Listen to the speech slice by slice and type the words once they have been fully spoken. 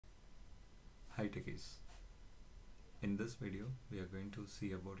Hi techies. In this video we are going to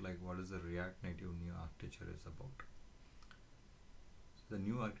see about like what is the React Native new architecture is about. So the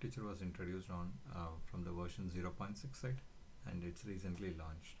new architecture was introduced on from the version 0.6 site and it's recently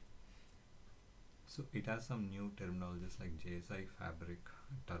launched. So it has some new terminologies like JSI, Fabric,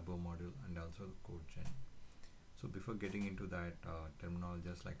 Turbo Module and also codegen. So before getting into that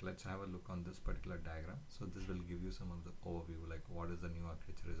terminologies, like let's have a look on this particular diagram. So this will give you some of the overview like what is the new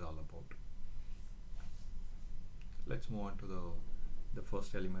architecture is all about. Let's move on to the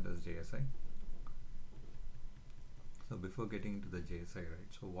first element as JSI. So before getting into the JSI, right,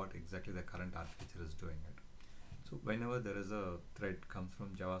 so what exactly the current architecture is doing it. So whenever there is a thread comes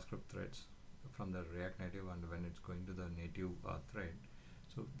from JavaScript threads from the React Native, and when it's going to the native thread,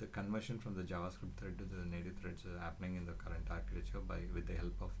 so the conversion from the JavaScript thread to the native threads is happening in the current architecture with the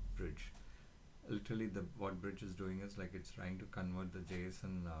help of bridge. Literally what bridge is doing is like it's trying to convert the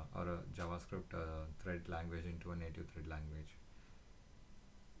JSON or a JavaScript thread language into a native thread language.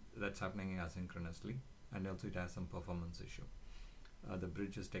 That's happening asynchronously, and also it has some performance issue. The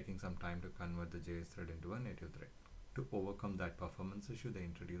bridge is taking some time to convert the JS thread into a native thread. To overcome that performance issue, they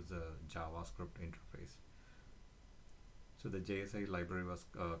introduced a JavaScript interface. So the JSI library was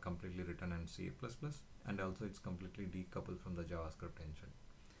completely written in C++, and also it's completely decoupled from the JavaScript engine.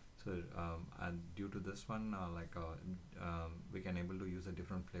 So and due to this one, we can able to use a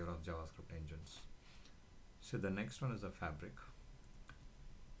different flavor of JavaScript engines. So the next one is a Fabric.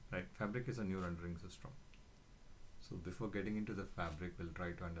 Right, Fabric is a new rendering system. So before getting into the Fabric, we'll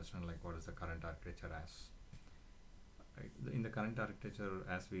try to understand like what is the current architecture as. Right, in the current architecture,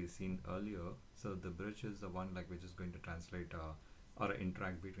 as we've seen earlier, so the bridge is the one like which is going to translate or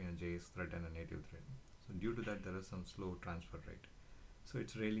interact between a JS thread and a native thread. So due to that, there is some slow transfer rate. So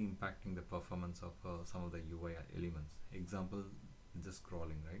it's really impacting the performance of some of the UI elements. Example, just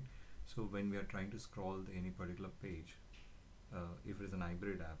scrolling, right? So when we are trying to scroll any particular page, if it is an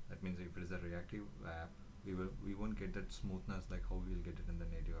hybrid app, that means if it is a reactive app, we won't get that smoothness like how we will get it in the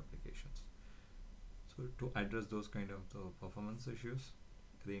native applications. So to address those kind of performance issues,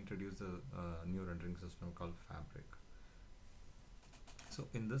 they introduced a new rendering system called Fabric. So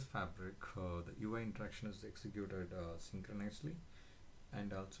in this Fabric, the UI interaction is executed synchronously,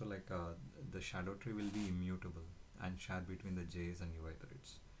 and also like the shadow tree will be immutable and shared between the JS and UI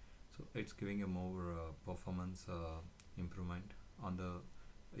threads. So it's giving a more performance improvement on the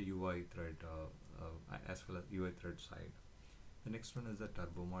UI thread as well as UI thread side. The next one is the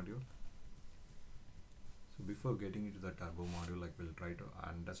Turbo Module. So before getting into the Turbo Module, like we'll try to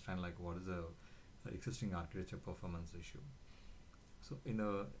understand like what is the existing architecture performance issue. So in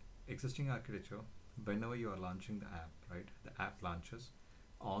the existing architecture, whenever you are launching the app, right, the app launches,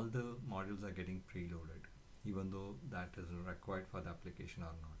 all the modules are getting preloaded, even though that is required for the application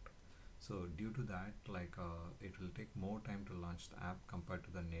or not. So due to that, like it will take more time to launch the app compared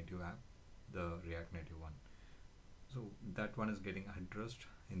to the native app, the React Native one. So that one is getting addressed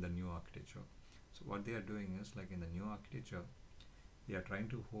in the new architecture. So what they are doing is like in the new architecture, they are trying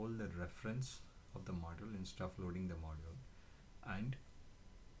to hold the reference of the module instead of loading the module and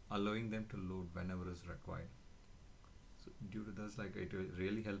allowing them to load whenever is required. So due to this, like it will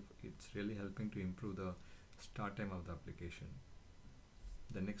really help. It's really helping to improve the start time of the application.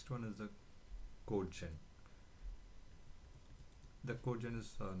 The next one is the codegen. The codegen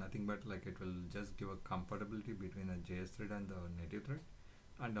is nothing but like it will just give a compatibility between a JS thread and the native thread,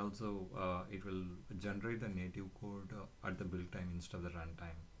 and also it will generate the native code at the build time instead of the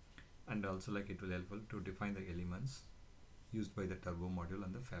runtime, and also like it will help to define the elements used by the Turbo module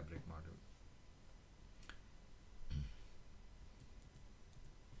and the Fabric module.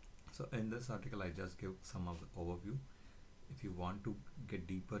 So in this article, I just give some of the overview. If you want to get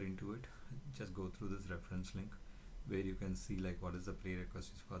deeper into it, just go through this reference link where you can see like what is the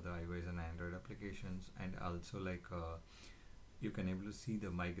prerequisites for the iOS and Android applications, and also like you can able to see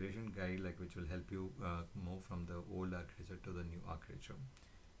the migration guide like which will help you move from the old architecture to the new architecture.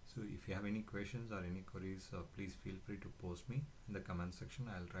 So if you have any questions or any queries, please feel free to post me in the comment section.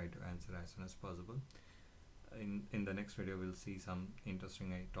 I'll try to answer as soon as possible. In the next video, we'll see some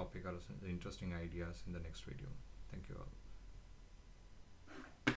interesting topic or interesting ideas in the next video. Thank you all.